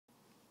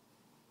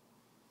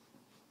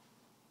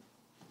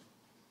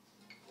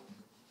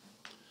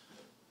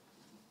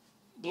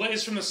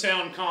Blaze from the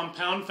Sound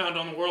Compound, found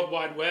on the World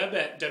Wide Web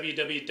at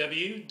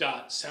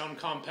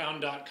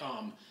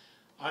www.soundcompound.com.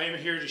 I am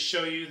here to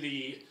show you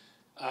the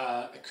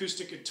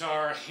acoustic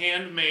guitar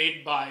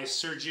handmade by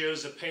Sergio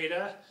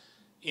Zepeda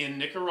in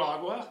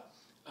Nicaragua.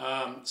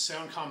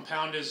 Sound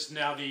Compound is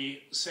now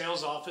the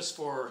sales office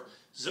for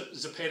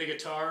Zepeda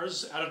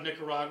guitars out of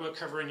Nicaragua,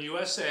 covering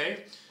USA.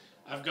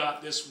 I've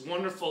got this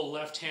wonderful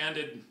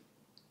left-handed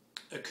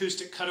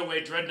acoustic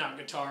cutaway dreadnought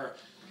guitar,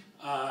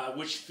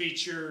 which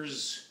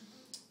features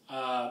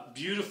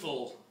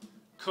beautiful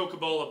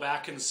Coca-Cola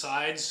back and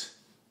sides,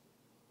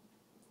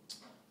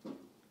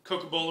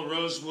 Coca-Cola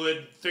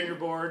rosewood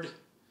fingerboard,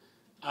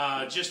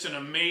 just an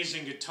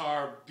amazing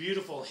guitar,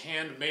 beautiful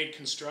handmade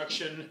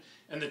construction,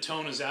 and the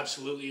tone is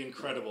absolutely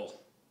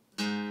incredible.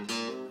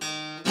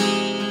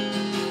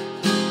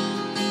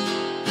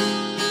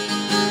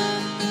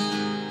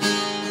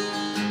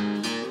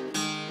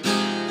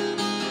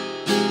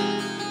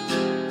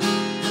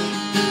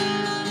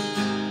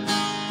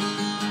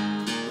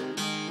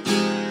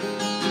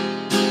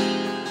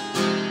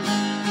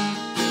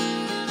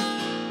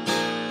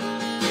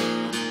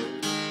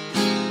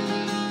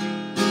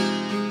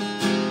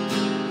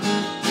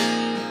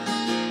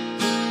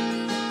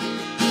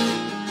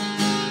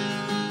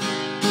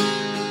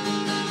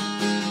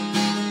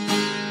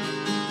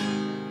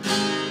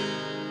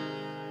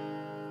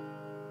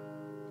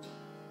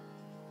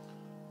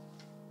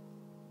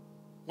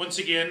 Once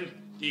again,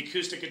 the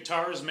acoustic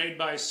guitar is made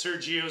by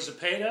Sergio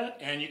Zepeda,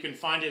 and you can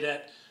find it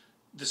at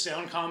the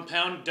Sound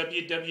Compound,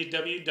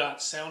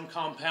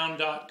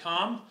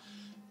 www.soundcompound.com.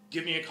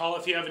 Give me a call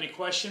if you have any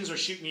questions, or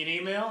shoot me an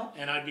email,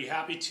 and I'd be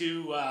happy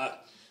to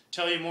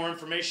tell you more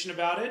information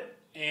about it.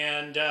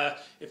 And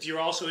if you're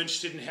also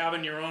interested in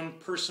having your own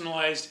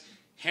personalized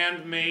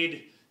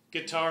handmade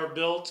guitar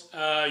built,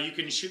 you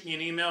can shoot me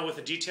an email with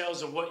the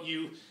details of what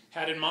you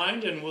had in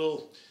mind, and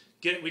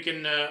we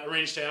can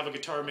arrange to have a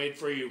guitar made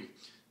for you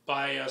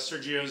by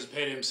Sergio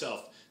Zepeda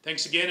himself.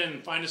 Thanks again,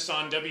 and find us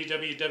on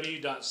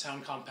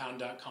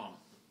www.soundcompound.com.